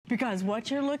because what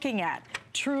you're looking at,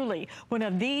 truly, one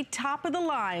of the top of the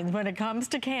lines when it comes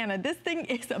to Canon. This thing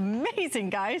is amazing,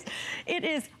 guys. It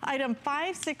is item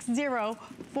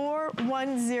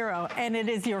 560410, and it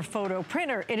is your photo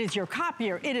printer, it is your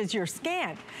copier, it is your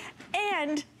scan.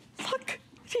 And look,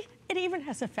 it even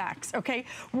has a fax, okay?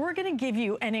 We're gonna give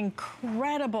you an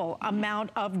incredible amount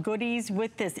of goodies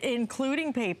with this,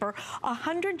 including paper,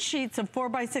 100 sheets of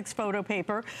 4x6 photo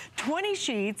paper, 20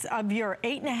 sheets of your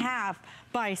 8.5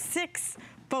 by 6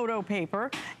 photo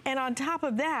paper, and on top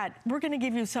of that, we're gonna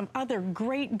give you some other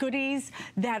great goodies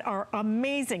that are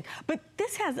amazing. But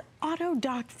this has auto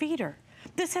dock feeder.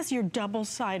 This has your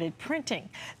double-sided printing.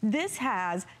 This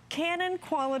has Canon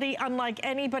quality unlike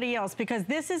anybody else, because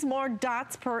this is more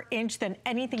dots per inch than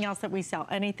anything else that we sell.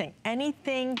 Any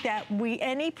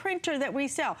printer that we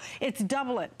sell, it's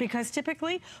double it, because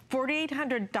typically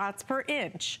 4,800 dots per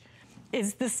inch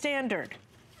is the standard.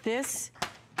 This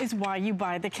is why you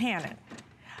buy the Canon.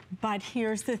 But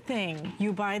here's the thing,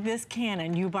 you buy this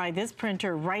Canon, you buy this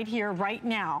printer right here, right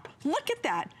now. Look at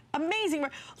that, amazing.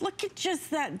 Look at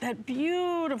just that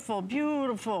beautiful,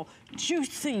 beautiful,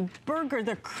 juicy burger,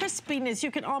 the crispiness.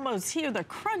 You can almost hear the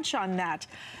crunch on that.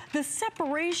 The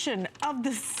separation of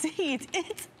the seeds,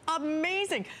 it's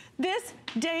amazing. This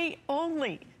day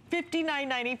only,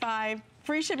 $59.95.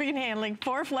 Free shipping and handling,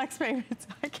 4 flex payments.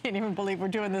 I can't even believe we're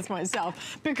doing this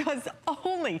myself, because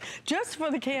only just for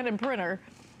the Canon printer,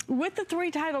 with the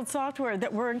 3 titled software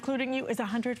that we're including you is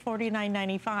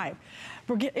 $149.95.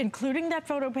 We're including that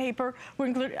photo paper. We're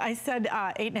including, I said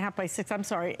 8.5 by 6, I'm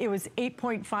sorry. It was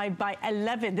 8.5 by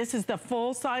 11. This is the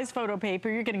full size photo paper.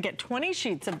 You're gonna get 20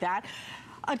 sheets of that.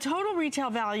 A total retail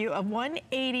value of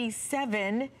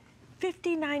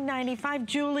 $187.59.95.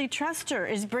 Julie Trester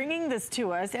is bringing this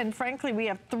to us, and frankly, we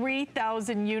have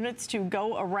 3,000 units to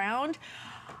go around.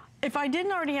 If I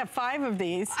didn't already have 5 of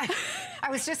these. I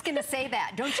was just gonna say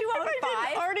that. Don't you own 5? I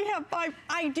didn't already have 5.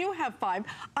 I do have 5.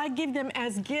 I give them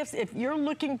as gifts. If you're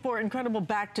looking for incredible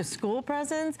back to school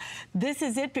presents, this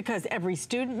is it, because every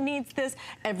student needs this,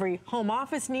 every home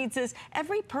office needs this,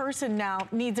 every person now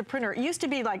needs a printer. It used to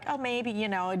be like, oh, maybe, you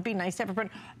know, it'd be nice to have a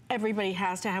printer. Everybody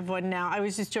has to have one now. I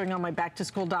was just doing all my back to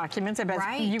school documents. I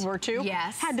bet you were too.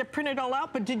 Yes. Had to print it all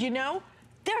out, but did you know?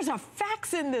 There's a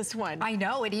fax in this one. I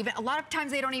know, a lot of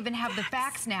times they don't even have the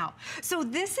fax now. So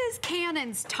this is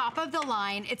Canon's top of the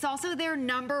line. It's also their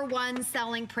 #1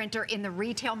 selling printer in the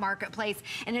retail marketplace,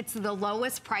 and it's the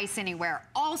lowest price anywhere.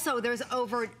 Also, there's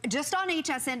over, just on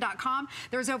hsn.com,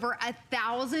 there's over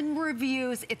 1,000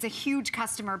 reviews. It's a huge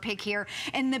customer pick here.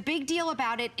 And the big deal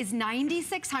about it is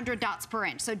 9,600 dots per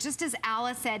inch. So just as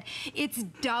Alice said, it's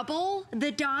double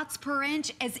the dots per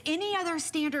inch as any other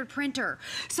standard printer.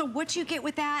 So what you get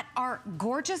with that are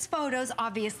gorgeous photos,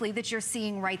 obviously, that you're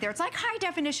seeing right there. It's like high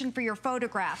definition for your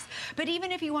photographs. But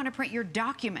even if you want to print your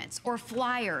documents or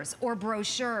flyers or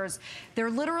brochures, they're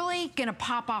literally gonna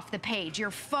pop off the page.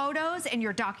 Your photos and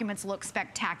your documents look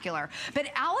spectacular. But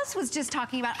Alice was just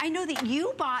talking about, I know that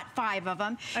you bought 5 of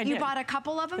them. You bought a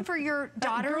couple of them for your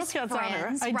daughter's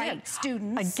friends, right?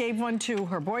 Students. I gave one to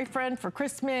her boyfriend for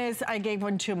Christmas. I gave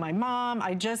one to my mom.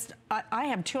 I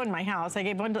have 2 in my house. I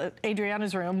gave one to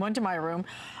Adriana's room, one to my room.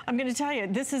 I'm gonna tell you,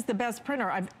 this is the best printer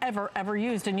I've ever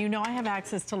used, and you know I have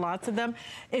access to lots of them.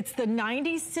 It's the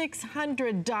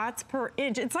 9,600 dots per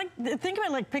inch. It's like, think about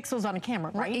it like pixels on a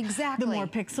camera, right? Exactly. The more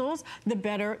pixels, the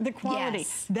better the quality.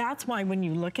 Yes. That's why when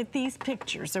you look at these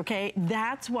pictures, okay,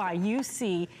 that's why you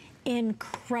see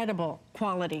incredible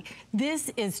quality. This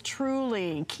is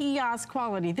truly kiosk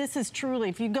quality. This is truly,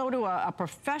 if you go to a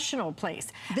professional place,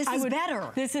 this is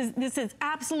better. This is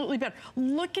absolutely better.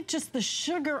 Look at just the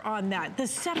sugar on that, the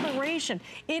separation.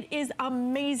 It is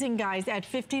amazing, guys. At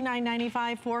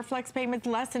 $59.95, 4 flex payments,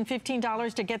 less than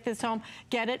 $15 to get this home.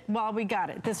 Get it while we got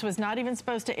it. This was not even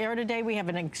supposed to air today. We have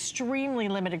an extremely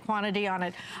limited quantity on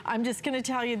it. I'm just gonna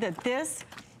tell you that this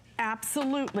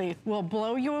absolutely will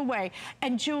blow you away.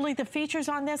 And Julie, the features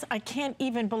on this, I can't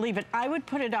even believe it. I would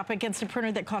put it up against a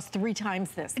printer that costs 3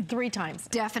 times this, 3 times.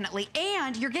 Definitely,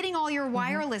 and you're getting all your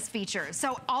wireless features.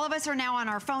 So all of us are now on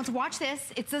our phones. Watch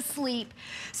this, it's asleep.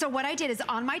 So what I did is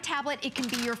on my tablet, it can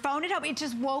be your phone at home. It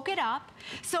just woke it up.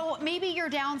 So maybe you're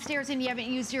downstairs and you haven't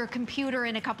used your computer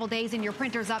in a couple days and your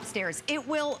printer's upstairs. It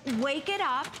will wake it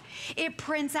up. It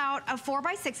prints out a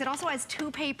 4x6. It also has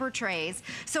 2 paper trays,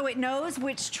 so it knows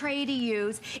which tray to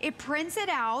use. It prints it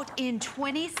out in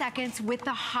 20 seconds with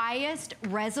the highest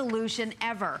resolution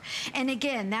ever. And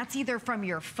again, that's either from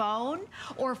your phone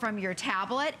or from your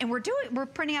tablet. And we're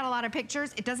printing out a lot of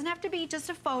pictures. It doesn't have to be just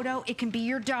a photo. It can be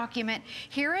your document.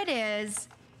 Here it is.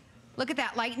 Look at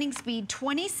that, lightning speed,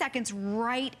 20 seconds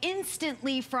right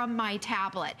instantly from my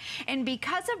tablet. And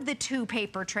because of the 2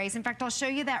 paper trays, in fact, I'll show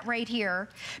you that right here.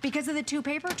 Because of the 2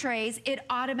 paper trays, it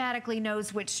automatically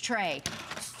knows which tray.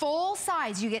 Full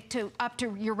size, you get to up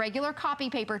to your regular copy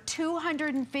paper,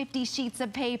 250 sheets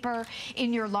of paper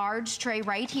in your large tray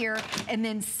right here. And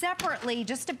then separately,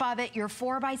 just above it, your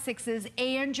 4x6s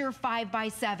and your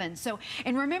 5x7s. So,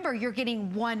 and remember, you're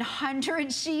getting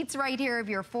 100 sheets right here of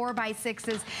your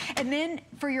 4x6s. And then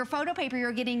for your photo paper,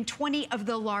 you're getting 20 of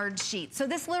the large sheets. So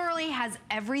this literally has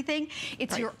everything.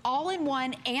 It's your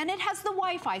all-in-one, and it has the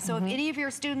Wi-Fi. So if any of your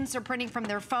students are printing from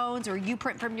their phones or you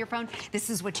print from your phone,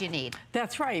 this is what you need.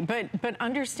 That's right, but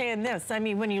understand this. I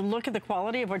mean, when you look at the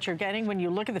quality of what you're getting, when you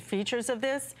look at the features of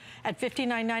this at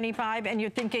 $59.95, and you're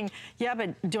thinking, yeah,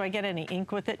 but do I get any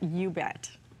ink with it? You bet.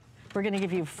 We're gonna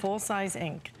give you full-size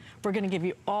ink. We're gonna give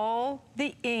you all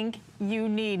the ink you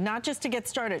need, not just to get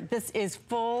started. This is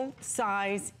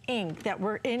full-size ink that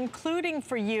we're including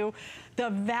for you. The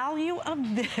value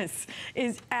of this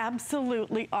is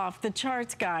absolutely off the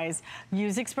charts, guys.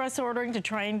 Use express ordering to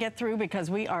try and get through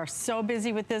because we are so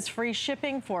busy with this. Free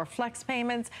shipping for flex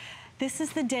payments. This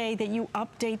is the day that you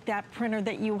update that printer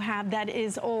that you have that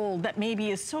is old, that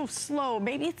maybe is so slow,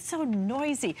 maybe it's so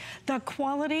noisy. The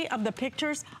quality of the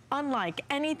pictures, unlike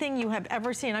anything you have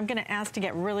ever seen. I'm gonna ask to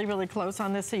get really, really close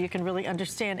on this so you can really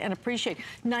understand and appreciate.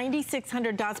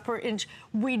 9,600 dots per inch.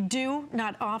 We do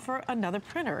not offer another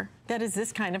printer that is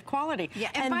this kind of quality.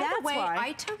 Yeah, and by the way,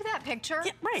 I took that picture,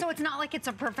 so it's not like it's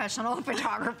a professional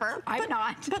photographer. I'm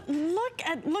not. But look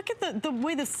at the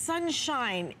way the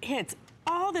sunshine hits.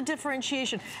 All the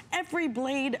differentiation, every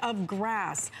blade of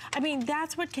grass. I mean,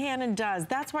 that's what Canon does.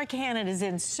 That's why Canon is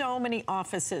in so many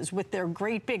offices with their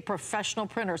great big professional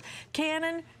printers.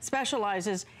 Canon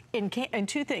specializes in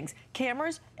 2 things,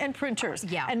 cameras and printers.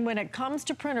 Yeah. And when it comes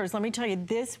to printers, let me tell you,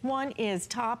 this one is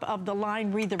top of the line.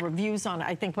 Read the reviews on it.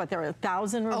 I think, what, there are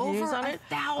 1,000 reviews on it?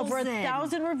 Over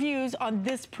 1,000 reviews on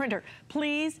this printer.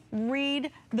 Please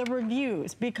read the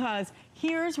reviews because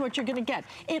here's what you're gonna get.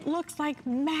 It looks like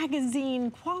magazine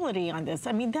quality on this.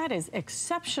 I mean, that is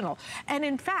exceptional. And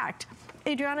in fact,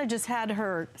 Adriana just had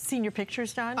her senior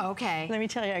pictures done. Okay. Let me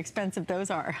tell you how expensive those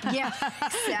are. Yeah,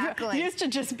 exactly. Used to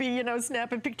just be, you know,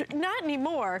 snap a picture. Not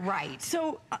anymore. Right.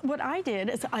 So what I did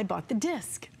is I bought the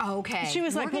disc. Okay. She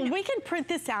was like, well, we can print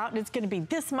this out and it's gonna be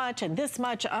this much and this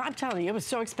much. I'm telling you, it was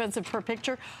so expensive per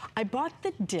picture. I bought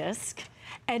the disc.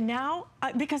 And now,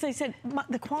 because I said,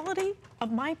 the quality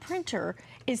of my printer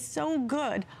is so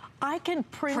good, I can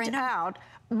print out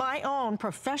my own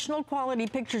professional quality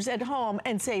pictures at home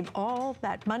and save all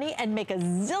that money and make a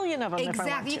zillion of them if I want to.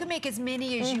 Exactly, you can make as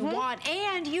many as you want,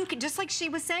 and you can, just like she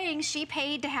was saying, she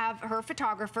paid to have her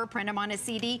photographer print them on a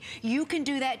CD. You can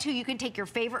do that too. You can take your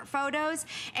favorite photos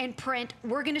and print.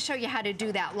 We're gonna show you how to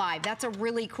do that live. That's a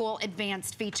really cool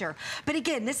advanced feature. But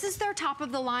again, this is their top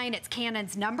of the line. It's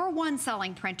Canon's #1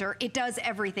 selling printer. It does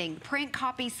everything, print,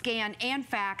 copy, scan, and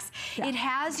fax. Yeah. It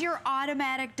has your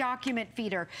automatic document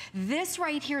feeder. This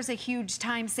right here is a huge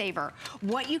time saver.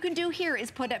 What you can do here is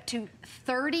put up to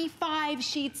 35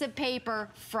 sheets of paper,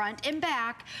 front and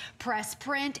back, press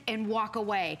print, and walk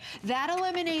away. That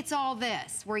eliminates all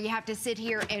this, where you have to sit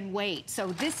here and wait. So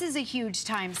this is a huge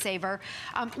time saver.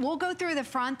 We'll go through the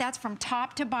front. That's from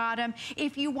top to bottom.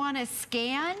 If you want to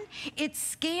scan, it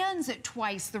scans at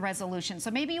twice the resolution.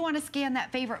 So maybe you want to scan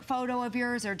that favorite photo of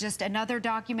yours or just another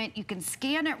document. You can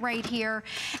scan it right here.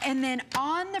 And then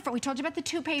on the front, we told you about the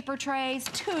 2 paper trays.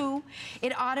 2,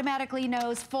 it automatically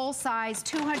knows full size,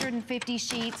 250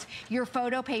 sheets, your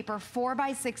photo paper,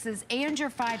 4x6s, and your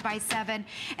 5x7.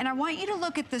 And I want you to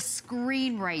look at the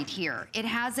screen right here. It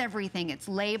has everything. It's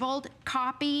labeled,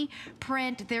 copy,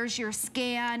 print, there's your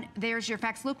scan, there's your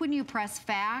fax. Look, when you press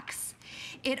fax,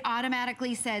 it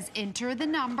automatically says enter the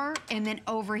number, and then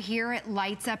over here it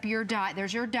lights up your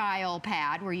there's your dial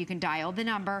pad where you can dial the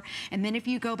number, and then if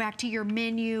you go back to your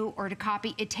menu or to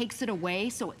copy, it takes it away,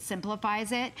 so it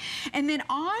simplifies it. And then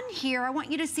on here, I want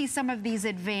you to see some of these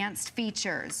advanced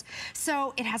features.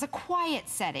 So it has a quiet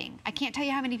setting. I can't tell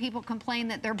you how many people complain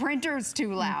that their printer's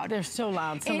too loud. They're so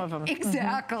loud, some of them.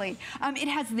 Exactly. It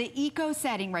has the eco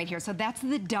setting right here, so that's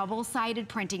the double-sided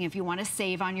printing if you want to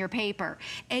save on your paper.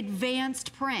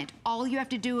 Advanced print. All you have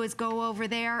to do is go over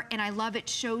there, and I love it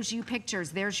shows you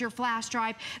pictures. There's your flash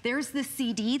drive. There's the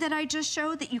CD that I just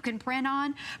showed that you can print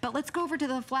on. But let's go over to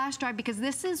the flash drive because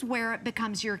this is where it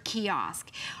becomes your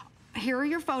kiosk. here are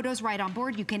your photos right on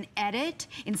board. You can edit.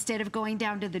 Instead of going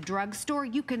down to the drugstore,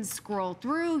 you can scroll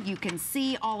through. You can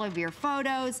see all of your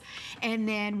photos. And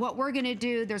then what we're gonna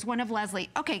do, there's one of Leslie.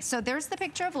 Okay, so there's the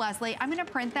picture of Leslie. I'm gonna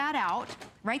print that out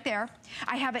right there.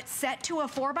 I have it set to a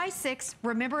 4x6.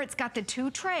 Remember, it's got the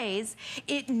 2 trays.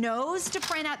 It knows to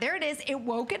print out, there it is, it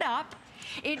woke it up.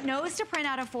 It knows to print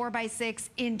out a 4x6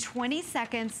 in 20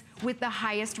 seconds with the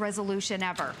highest resolution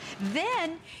ever.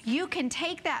 Then you can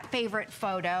take that favorite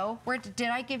photo. Where did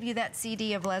I give you that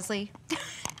CD of Leslie?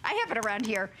 I have it around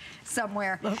here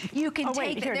somewhere. You can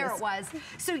take it, there it was.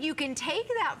 So you can take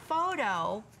that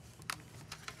photo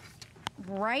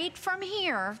right from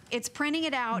here, it's printing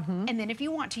it out, and then if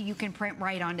you want to, you can print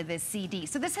right onto this CD.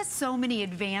 So this has so many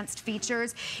advanced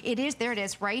features. It is, there it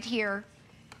is, right here.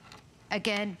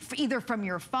 Again, either from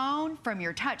your phone, from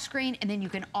your touchscreen, and then you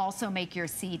can also make your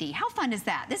CD. How fun is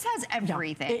that? This has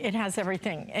everything. Yeah, it has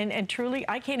everything. And truly,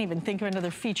 I can't even think of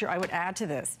another feature I would add to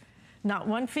this. Not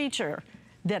one feature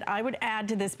that I would add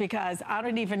to this, because I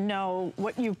don't even know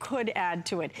what you could add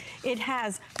to it. It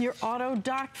has your auto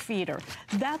dock feeder.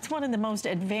 That's one of the most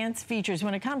advanced features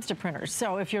when it comes to printers.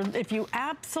 So if you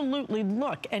absolutely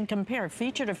look and compare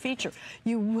feature to feature,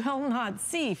 you will not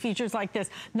see features like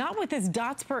this. Not with this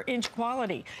dots per inch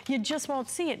quality. You just won't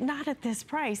see it, not at this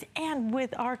price, and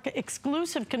with our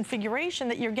exclusive configuration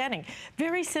that you're getting.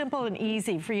 Very simple and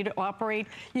easy for you to operate.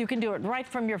 You can do it right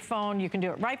from your phone. You can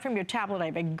do it right from your tablet. I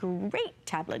have a great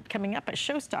tablet coming up, a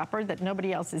showstopper that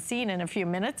nobody else has seen in a few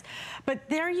minutes. But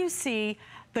there you see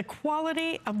the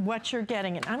quality of what you're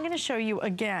getting. And I'm going to show you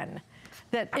again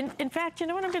that, in fact, you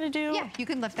know what I'm going to do? Yeah, you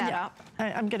can lift that up.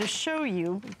 I'm going to show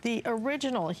you the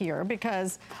original here,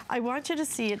 because I want you to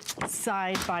see it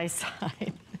side by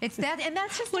side. It's that, and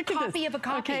that's just a copy of a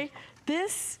copy. Okay,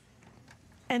 this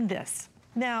and this.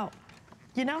 Now,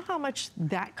 you know how much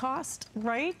that cost,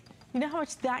 right? You know how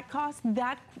much that costs,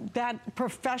 that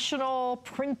professional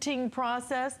printing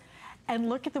process? And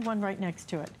look at the one right next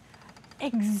to it.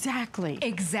 Exactly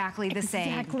the same.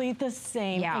 Exactly the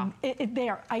same. Yeah. They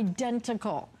are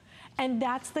identical. And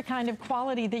that's the kind of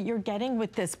quality that you're getting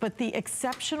with this. But the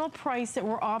exceptional price that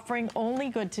we're offering, only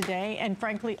good today, and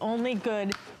frankly, only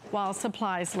good while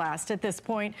supplies last. At this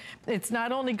point, it's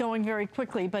not only going very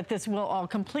quickly, but this will all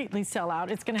completely sell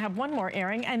out. It's gonna have one more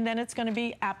airing, and then it's gonna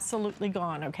be absolutely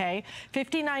gone, okay?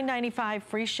 $59.95,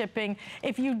 free shipping.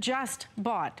 If you just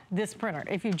bought this printer,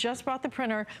 if you just bought the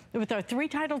printer with our 3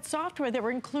 titled software that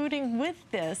we're including with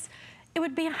this, it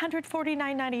would be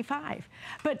 $149.95.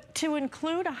 But to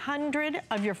include 100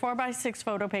 of your 4x6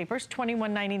 photo papers,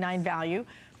 $21.99 value,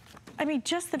 I mean,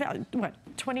 just the value, what,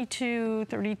 $22,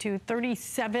 $32,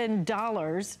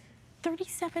 $37.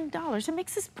 $37. It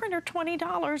makes this printer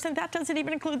 $20, and that doesn't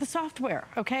even include the software,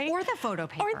 okay? Or the photo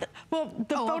paper. Or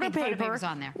the photo paper's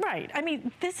on there. Right. I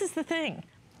mean, this is the thing.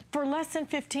 For less than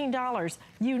 $15,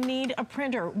 you need a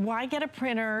printer. Why get a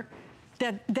printer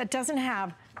that doesn't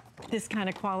have this kind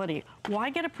of quality?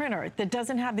 Why get a printer that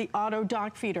doesn't have the auto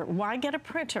dock feeder? Why get a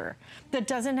printer that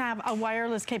doesn't have a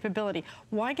wireless capability?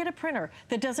 Why get a printer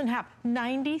that doesn't have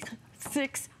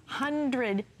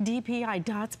 9,600 DPI,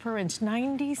 dots per inch,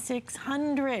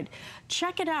 9,600.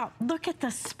 Check it out, look at the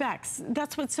specs.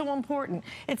 That's what's so important.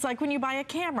 It's like when you buy a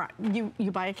camera. You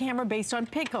buy a camera based on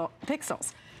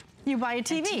pixels. You buy a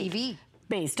TV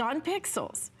based on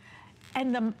pixels.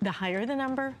 And the higher the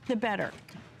number, the better.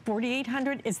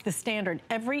 4,800 is the standard.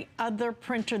 Every other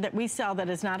printer that we sell that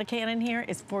is not a Canon here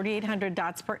is 4,800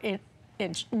 dots per inch.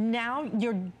 Now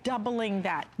you're doubling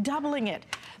that, doubling it.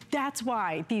 That's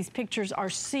why these pictures are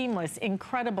seamless,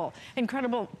 incredible,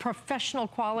 incredible professional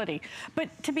quality. But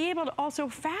to be able to also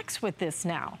fax with this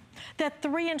now, that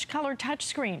 3-inch color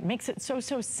touchscreen makes it so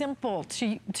simple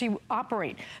to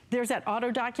operate. There's that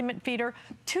auto document feeder,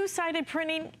 2-sided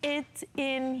printing, it's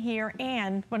in here,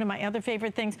 and one of my other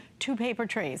favorite things, 2 paper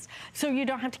trays. So you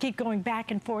don't have to keep going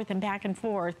back and forth and back and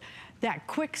forth. That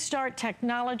quick start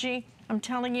technology, I'm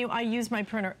telling you, I use my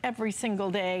printer every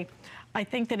single day. I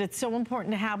think that it's so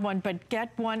important to have one, but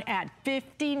get one at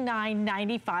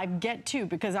 $59.95. Get 2,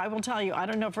 because I will tell you, I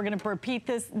don't know if we're going to repeat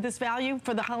this value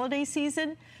for the holiday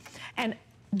season. And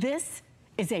this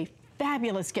is a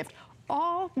fabulous gift.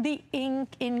 All the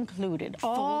ink included,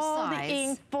 all the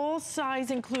ink, full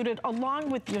size included, along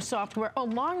with your software,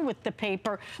 along with the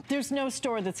paper. There's no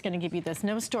store that's going to give you this.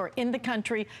 No store in the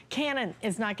country. Canon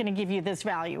is not going to give you this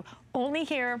value. Only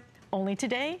here, only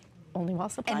today, Only while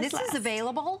supplies last. And this is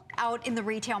available out in the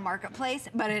retail marketplace,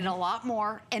 but at a lot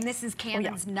more. And this is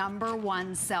Canon's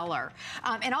 #1 seller.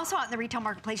 And also out in the retail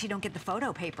marketplace, you don't get the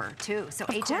photo paper too. So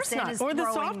HSN is or the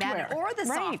throwing software. that, or the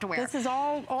software. This is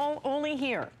all only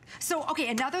here. So, okay,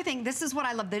 another thing, this is what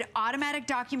I love, the automatic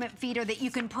document feeder that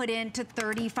you can put into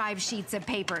 35 sheets of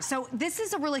paper. So this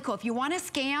is a really cool, if you want to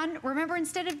scan, remember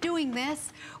instead of doing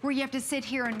this, where you have to sit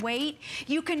here and wait,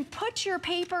 you can put your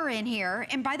paper in here.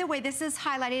 And by the way, this is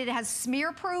highlighted, it has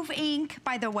smear-proof ink,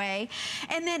 by the way.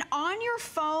 And then on your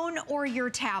phone or your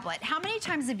tablet, how many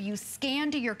times have you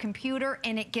scanned to your computer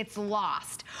and it gets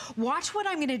lost? Watch what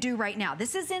I'm going to do right now.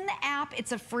 This is in the app,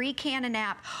 it's a free Canon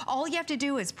app. All you have to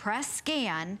do is press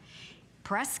scan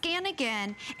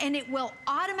again, and it will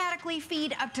automatically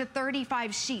feed up to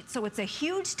 35 sheets. So it's a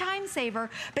huge time saver,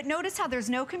 but notice how there's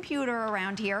no computer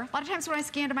around here. A lot of times when I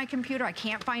scan to my computer, I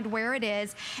can't find where it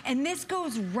is, and this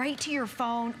goes right to your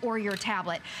phone or your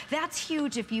tablet. That's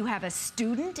huge if you have a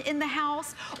student in the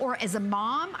house, or as a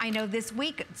mom. I know this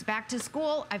week, it's back to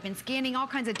school, I've been scanning all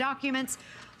kinds of documents.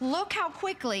 Look how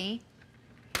quickly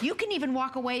you can even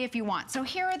walk away if you want. So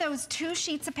here are those 2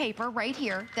 sheets of paper right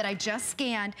here that I just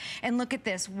scanned. And look at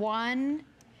this, 1,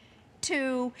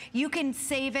 2, you can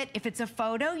save it. If it's a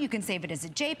photo, you can save it as a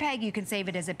JPEG, you can save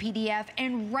it as a PDF,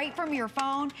 and right from your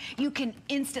phone, you can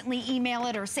instantly email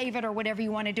it or save it or whatever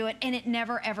you want to do it, and it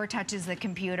never ever touches the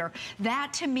computer.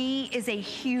 That to me is a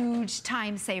huge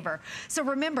time saver. So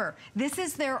remember, this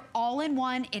is their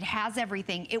all-in-one. It has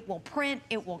everything. It will print,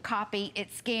 it will copy,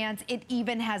 it scans, it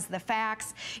even has the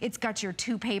fax. It's got your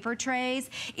 2 paper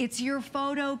trays. It's your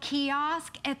photo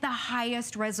kiosk at the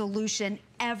highest resolution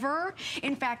ever.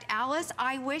 In fact, Alice,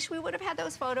 I wish we would have had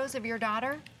those photos of your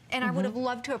daughter, and I would have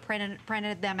loved to have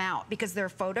printed them out, because they're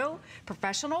photo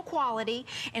professional quality,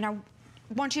 and I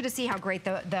want you to see how great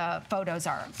the photos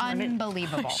are.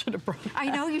 Unbelievable. I should have brought that.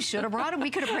 I know you should have brought them. We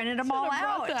could have printed them all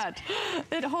out. That.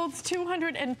 It holds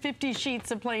 250 sheets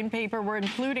of plain paper. We're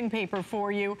including paper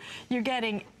for you. You're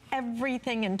getting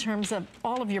everything in terms of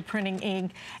all of your printing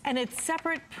ink, and it's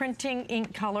separate printing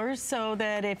ink colors, so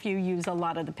that if you use a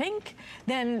lot of the pink,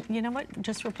 then you know what,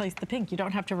 just replace the pink. You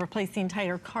don't have to replace the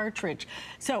entire cartridge.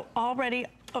 So already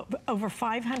over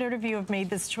 500 of you have made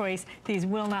this choice. These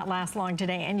will not last long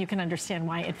today, and you can understand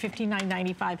why. At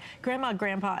 $59.95, Grandma,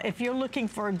 Grandpa, if you're looking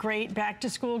for a great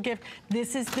back-to-school gift,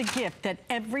 this is the gift that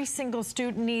every single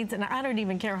student needs, and I don't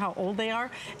even care how old they are.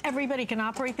 Everybody can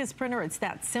operate this printer. It's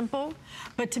that simple.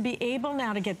 But to be able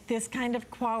now to get this kind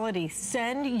of quality,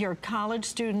 send your college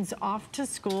students off to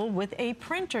school with a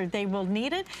printer. They will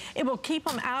need it. It will keep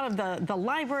them out of the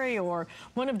library or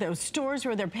one of those stores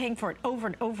where they're paying for it over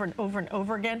and over and over and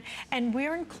over again. And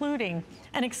we're including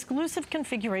an exclusive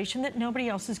configuration that nobody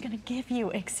else is going to give you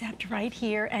except right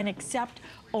here, and except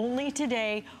only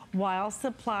today while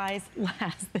supplies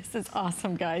last. This is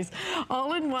awesome, guys.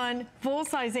 All-in-one,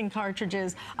 full-sizing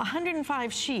cartridges,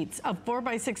 105 sheets of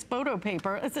 4x6 photo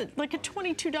paper. It's like a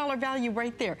 $22 value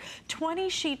right there.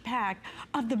 20-sheet pack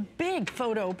of the big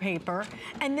photo paper,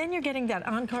 and then you're getting that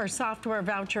Encore software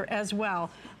voucher as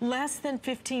well. Less than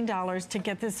 $15 to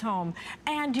get this home.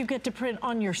 And you get to print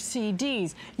on your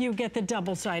CDs. You get the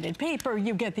double-sided paper.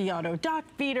 You get the auto dock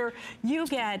feeder. You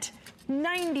get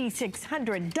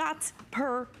 9,600 dots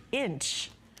per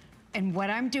inch. And what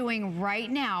I'm doing right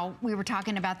now, we were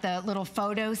talking about the little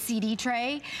photo CD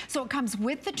tray. So it comes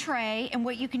with the tray, and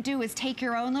what you can do is take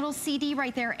your own little CD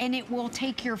right there, and it will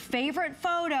take your favorite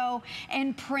photo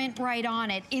and print right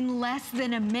on it in less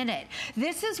than a minute.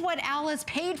 This is what Alice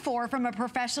paid for from a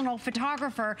professional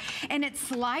photographer, and it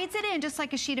slides it in just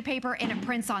like a sheet of paper, and it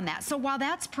prints on that. So while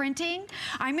that's printing,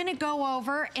 I'm gonna go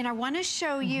over and I wanna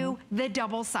show you the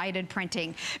double-sided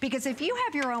printing. Because if you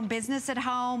have your own business at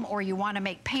home, or you wanna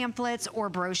make pamphlets or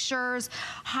brochures,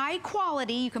 high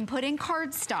quality, you can put in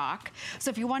cardstock. So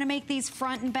if you want to make these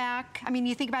front and back, I mean,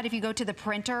 you think about if you go to the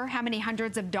printer, how many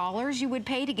hundreds of dollars you would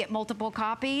pay to get multiple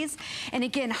copies. And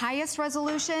again, highest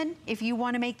resolution, if you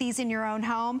want to make these in your own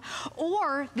home.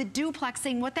 Or the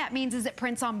duplexing, what that means is it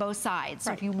prints on both sides.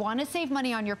 So if you want to save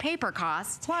money on your paper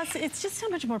costs. Plus, it's just so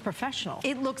much more professional.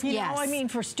 It looks, you know, I mean,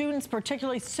 for students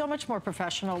particularly, so much more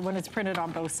professional when it's printed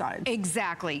on both sides.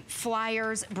 Exactly.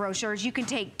 Flyers, brochures, you can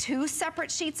take 2 separate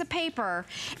sheets of paper,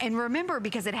 and remember,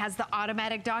 because it has the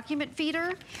automatic document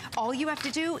feeder, all you have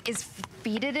to do is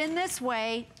feed it in this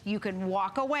way. You can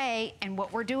walk away, and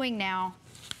what we're doing now,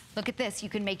 Look at this, you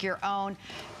can make your own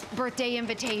birthday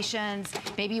invitations.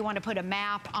 Maybe you want to put a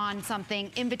map on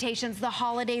something. Invitations, the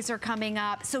holidays are coming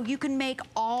up. So you can make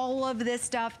all of this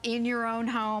stuff in your own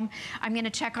home. I'm gonna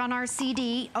check on our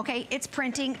CD. Okay, it's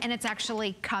printing and it's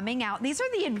actually coming out. These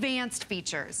are the advanced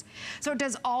features. So it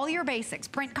does all your basics,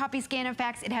 print, copy, scan, and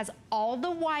fax. It has all the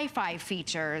Wi-Fi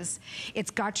features.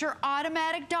 It's got your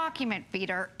automatic document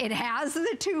feeder. It has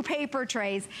the 2 paper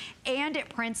trays and it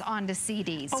prints onto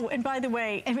CDs. Oh, and by the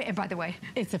way,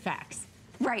 it's a fax.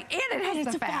 Right, and it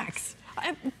has the fax.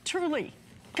 Truly,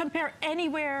 compare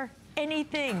anywhere,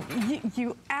 anything.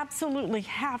 You absolutely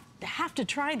have to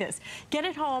try this. Get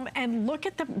it home and look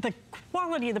at the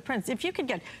quality of the prints. If you could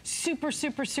get super,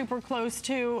 super, super close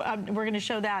to, we're gonna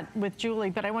show that with Julie,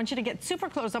 but I want you to get super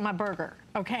close on my burger,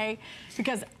 okay?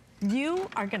 Because you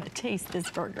are gonna taste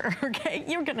this burger, okay?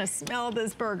 You're gonna smell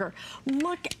this burger.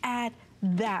 Look at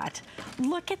that.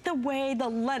 Look at the way the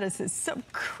lettuce is so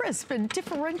crisp and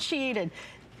differentiated.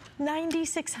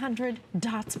 9,600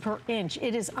 dots per inch.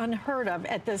 It is unheard of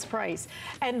at this price.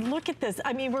 And look at this.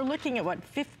 I mean, we're looking at what,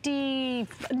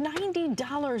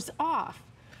 $90 off.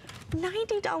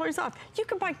 $90 off. You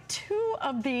can buy 2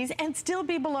 of these and still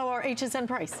be below our HSN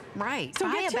price. Right. So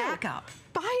buy a backup.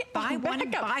 Buy one and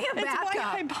buy a backup. That's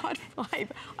why I bought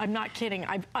 5. I'm not kidding.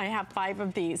 I have 5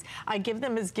 of these. I give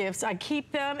them as gifts. I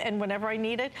keep them, and whenever I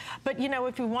need it. But you know,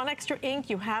 if you want extra ink,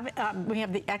 you have we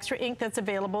have the extra ink that's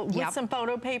available with some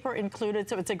photo paper included.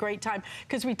 So it's a great time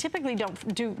because we typically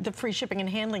don't do the free shipping and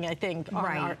handling, I think, on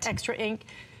our extra ink.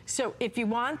 So if you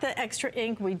want the extra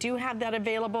ink, we do have that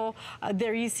available.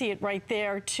 There you see it right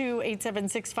there.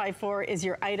 287654 is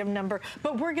your item number.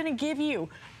 But we're going to give you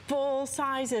full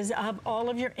sizes of all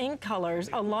of your ink colors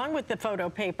along with the photo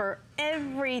paper,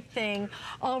 everything.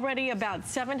 Already about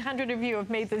 700 of you have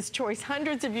made this choice.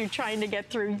 Hundreds of you trying to get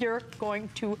through. You're going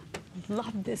to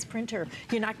love this printer.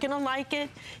 You're not going to like it.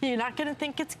 You're not going to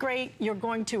think it's great. You're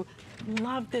going to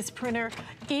love this printer.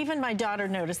 Even my daughter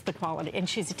noticed the quality, and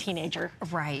she's a teenager.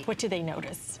 Right. What do they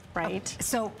notice, right?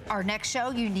 So our next show,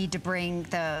 you need to bring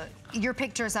your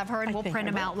pictures of her, and we'll print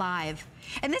them out live.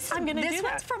 And this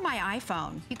one's from my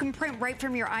iPhone. You can print right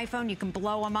from your iPhone. You can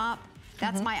blow them up.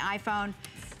 That's my iPhone.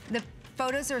 The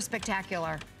photos are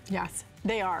spectacular. Yes,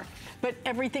 they are. But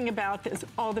everything about this,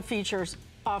 all the features,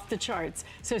 off the charts.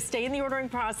 So stay in the ordering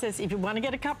process. If you want to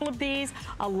get a couple of these,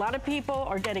 a lot of people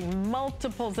are getting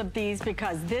multiples of these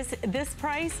because this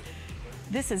price,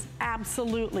 this is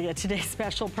absolutely a today's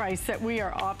special price that we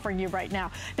are offering you right now.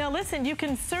 Now listen, you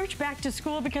can search back to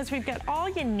school because we've got all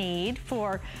you need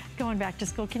for going back to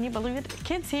school. Can you believe it?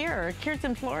 Kids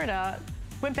in Florida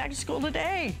went back to school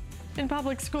today in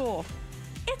public school.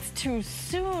 It's too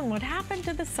soon. What happened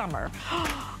to the summer?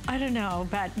 I don't know,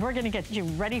 but we're going to get you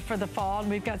ready for the fall,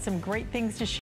 and we've got some great things to share.